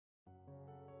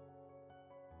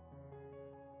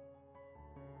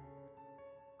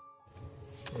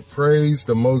Praise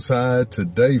the Most High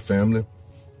today, family.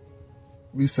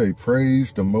 We say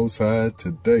praise the Most High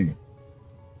today.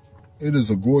 It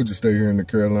is a gorgeous day here in the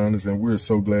Carolinas, and we're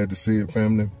so glad to see it,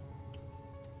 family.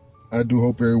 I do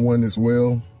hope everyone is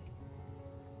well,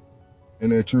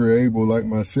 and that you're able, like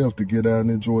myself, to get out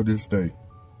and enjoy this day.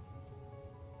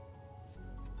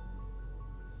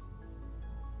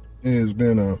 It has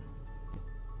been a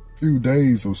few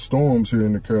days of storms here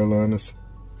in the Carolinas,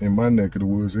 in my neck of the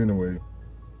woods anyway.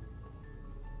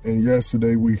 And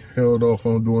yesterday we held off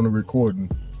on doing a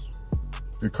recording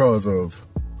because of,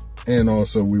 and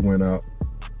also we went out,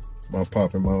 my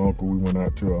pop and my uncle, we went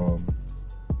out to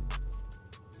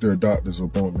their doctor's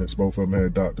appointments. Both of them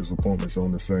had doctor's appointments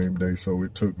on the same day, so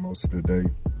it took most of the day.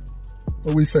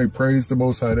 But we say praise the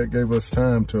Most High, that gave us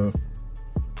time to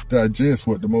digest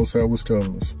what the Most High was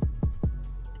telling us.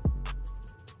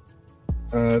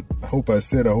 I hope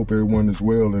everyone is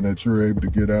well and that you're able to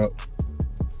get out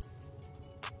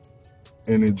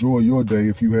and enjoy your day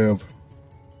if you have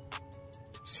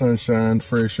sunshine,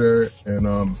 fresh air, and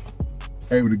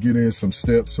able to get in some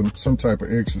steps, some type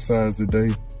of exercise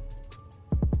today.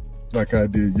 Like I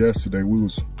did yesterday, we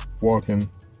was walking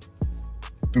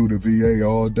through the VA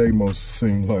all day, most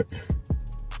seemed like.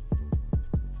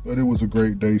 But it was a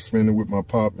great day spending with my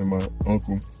pop and my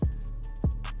uncle.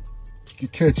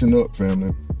 Catching up,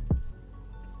 family.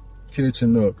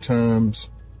 Catching up times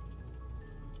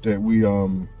that we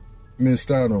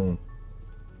missed out on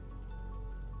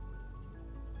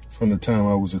from the time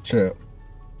I was a chap.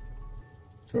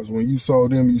 Because when you saw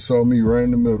them, you saw me right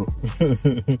in the middle.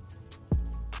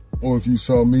 Or if you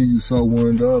saw me, you saw one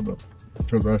or the other.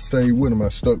 Because I stayed with them, I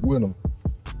stuck with them.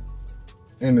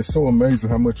 And it's so amazing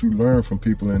how much you learn from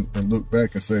people and look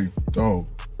back and say, dog,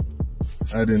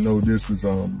 I didn't know this is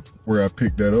where I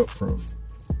picked that up from.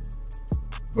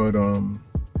 But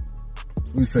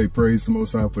we say praise the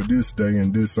Most High for this day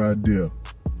and this idea.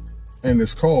 And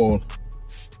it's called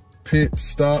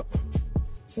Pitstop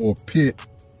or Pit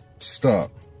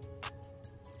Stop.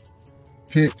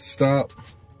 Pitstop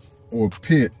or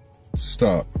Pit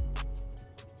Stop.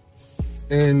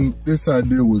 And this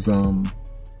idea was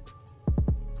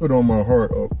put on my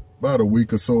heart about a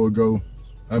week or so ago.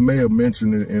 I may have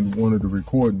mentioned it in one of the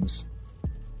recordings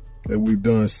that we've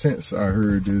done since I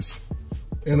heard this.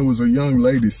 And it was a young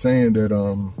lady saying that,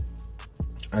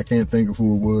 I can't think of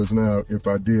who it was now. If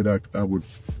I did, I would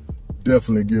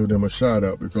definitely give them a shout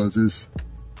out, because this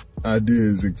idea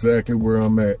is exactly where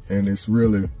I'm at, and it's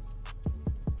really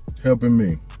helping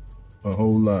me a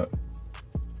whole lot.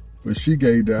 But she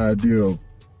gave the idea of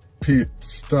pit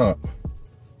stop,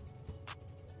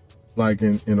 like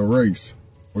in a race,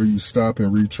 where you stop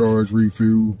and recharge,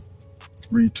 refuel,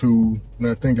 retool, and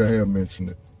I think I have mentioned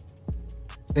it.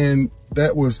 And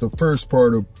that was the first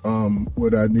part of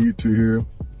what I need to hear.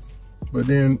 But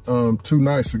then 2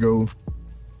 nights ago,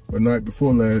 or night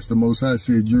before last, the Most High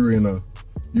said you're at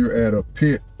a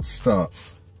pit stop.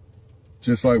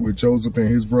 Just like with Joseph and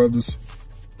his brothers,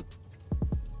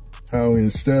 how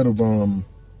instead of one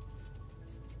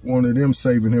of them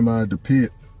saving him out of the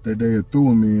pit that they had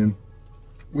threw him in,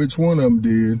 which one of them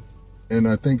did, and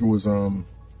I think it was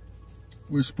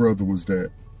which brother was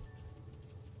that?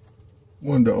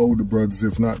 One of the older brothers,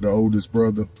 if not the oldest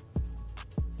brother.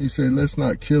 He said, let's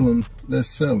not kill him, let's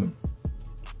sell him.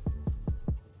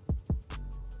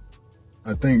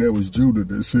 I think that was Judah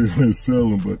that said, let's sell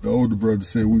him, but the older brother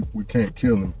said, we can't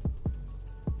kill him.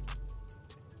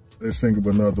 Let's think of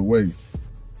another way.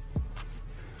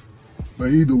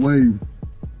 But either way,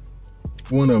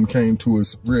 one of them came to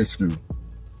his rescue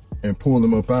and pulled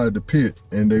him up out of the pit,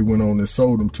 and they went on and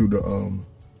sold him to the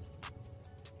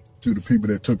people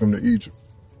that took him to Egypt.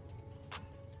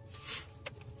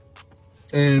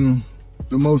 And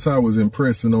the Most High was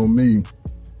impressing on me.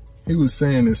 He was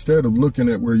saying, instead of looking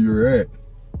at where you're at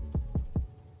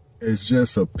as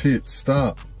just a pit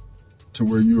stop to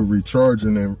where you're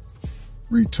recharging and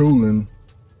retooling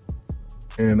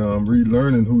and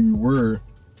relearning who you were,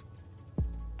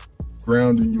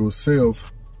 grounding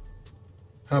yourself,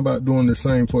 how about doing the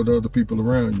same for the other people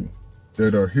around you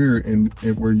that are here in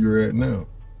where you're at now?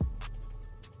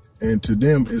 And to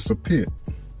them, it's a pit.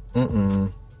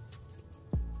 To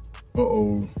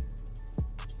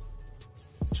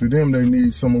them, they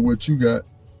need some of what you got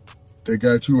that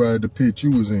got you out of the pit you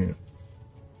was in.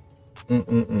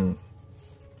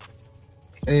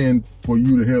 And for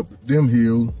you to help them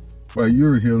heal while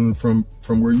you're healing from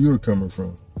where you're coming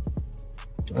from.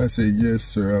 I said, yes,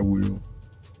 sir, I will.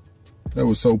 That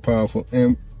was so powerful.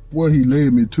 And what he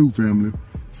led me to, family,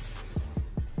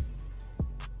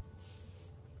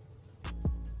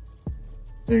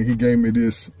 and he gave me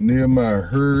this. Nehemiah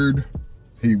heard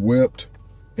he wept,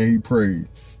 and he prayed.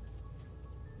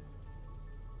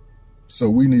 So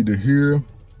we need to hear,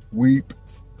 weep,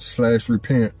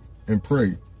 /repent, and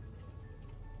pray.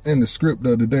 And the script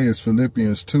of the day is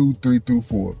Philippians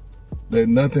 2:3-4. Let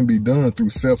nothing be done through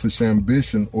selfish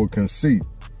ambition or conceit,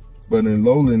 but in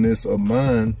lowliness of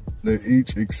mind, let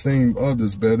each esteem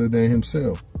others better than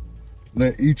himself.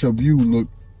 Let each of you look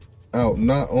out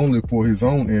not only for his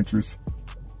own interests,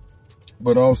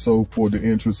 but also for the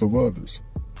interests of others.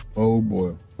 Oh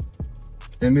boy.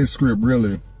 And this script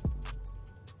really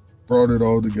brought it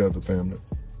all together, family.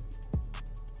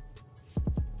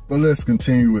 But let's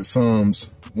continue with Psalms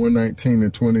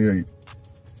 119:28.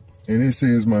 And it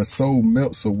says, my soul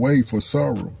melts away for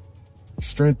sorrow.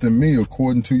 Strengthen me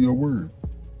according to your word.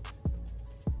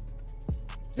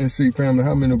 And see, family,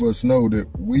 how many of us know that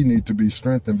we need to be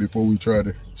strengthened before we try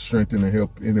to strengthen and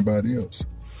help anybody else?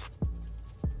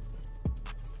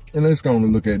 And let's go on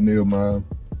and look at Nehemiah.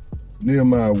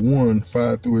 Nehemiah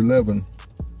 1:5-11.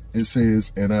 It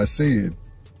says, and I said,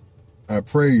 I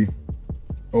pray,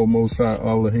 O Most High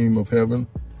Elohim of heaven,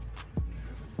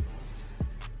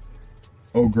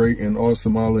 O great and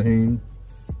awesome Elohim,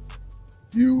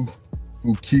 you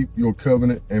who keep your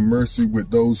covenant and mercy with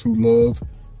those who love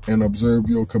and observe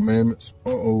your commandments.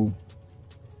 That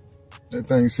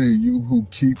thing said, you who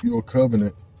keep your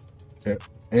covenant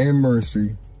and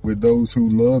mercy with those who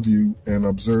love you and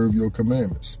observe your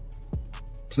commandments.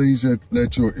 Please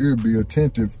let your ear be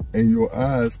attentive and your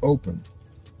eyes open,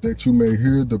 that you may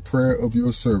hear the prayer of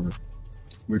your servant,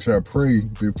 which I pray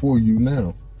before you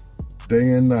now,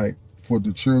 day and night, for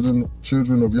the children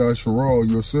of Yasharal,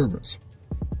 your servants,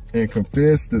 and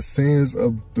confess the sins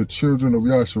of the children of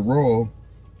Yasharal,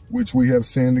 which we have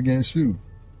sinned against you.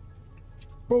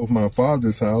 Both my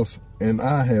father's house and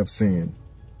I have sinned.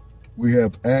 We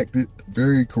have acted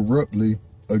very corruptly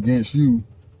against you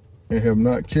and have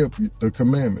not kept the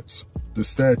commandments, the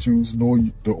statutes, nor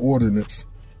the ordinance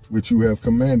which you have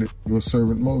commanded your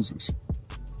servant Moses.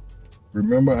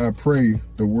 Remember, I pray,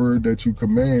 the word that you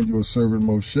command your servant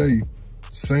Moshe,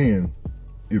 saying,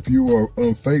 if you are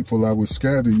unfaithful, I will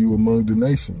scatter you among the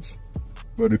nations.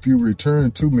 But if you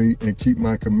return to me and keep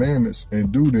my commandments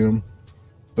and do them,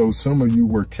 though some of you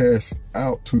were cast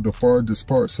out to the farthest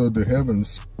parts of the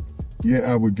heavens, yet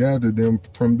I will gather them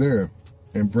from there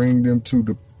and bring them to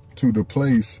the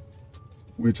place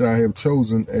which I have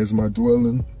chosen as my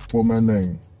dwelling for my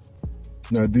name.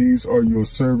 Now these are your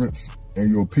servants and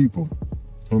your people,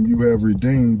 whom you have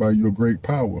redeemed by your great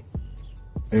power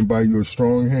and by your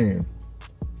strong hand.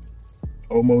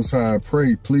 O Most High, I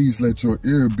pray, please let your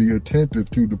ear be attentive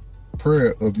to the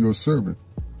prayer of your servant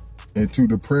and to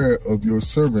the prayer of your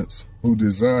servants who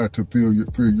desire to fear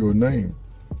your name.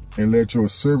 And let your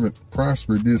servant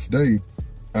prosper this day,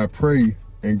 I pray,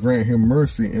 and grant him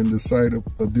mercy in the sight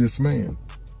of this man.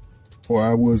 For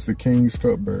I was the king's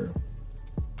cupbearer.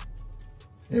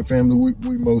 And family,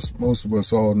 we most of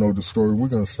us all know the story. We're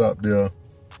going to stop there.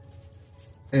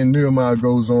 And Nehemiah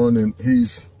goes on, and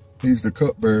he's the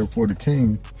cupbearer for the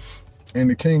king. And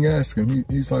the king asks him,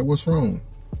 he's like, what's wrong?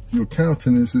 Your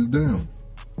countenance is down.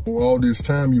 For all this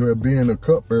time you have been a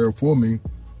cupbearer for me,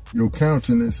 your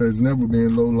countenance has never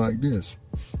been low like this.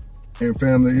 And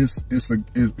family,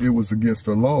 it was against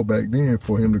the law back then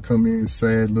for him to come in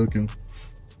sad looking.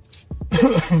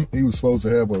 He was supposed to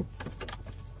have a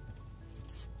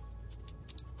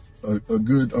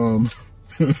good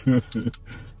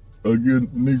a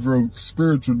good Negro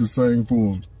spiritual to sing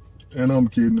for him. And I'm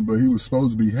kidding, but he was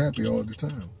supposed to be happy all the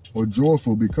time, or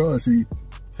joyful, because he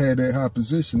had that high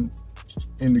position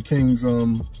in the king's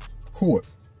court.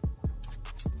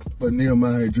 But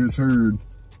Nehemiah had just heard,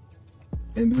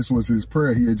 and this was his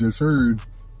prayer, he had just heard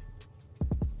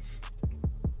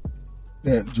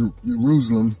that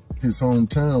Jerusalem, his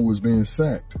hometown, was being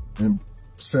sacked and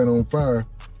set on fire,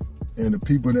 and the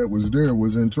people that was there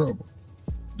was in trouble.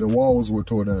 The walls were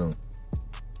tore down.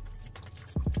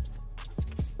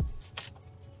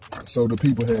 So the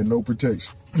people had no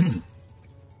protection.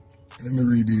 Let me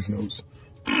read these notes.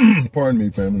 Pardon me,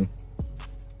 family.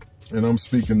 And I'm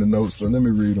speaking the notes, but let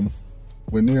me read them.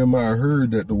 When Nehemiah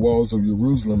heard that the walls of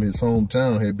Jerusalem, his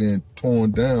hometown, had been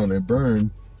torn down and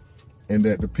burned, and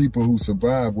that the people who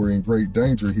survived were in great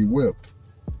danger, he wept.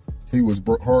 He was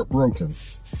heartbroken.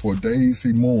 For days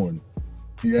he mourned.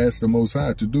 He asked the Most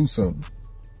High to do something.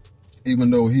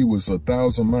 Even though he was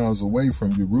 1,000 miles away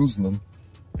from Jerusalem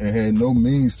and had no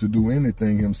means to do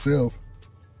anything himself,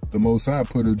 the Most High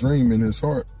put a dream in his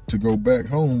heart to go back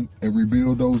home and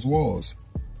rebuild those walls.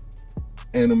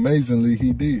 And amazingly,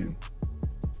 he did.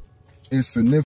 It's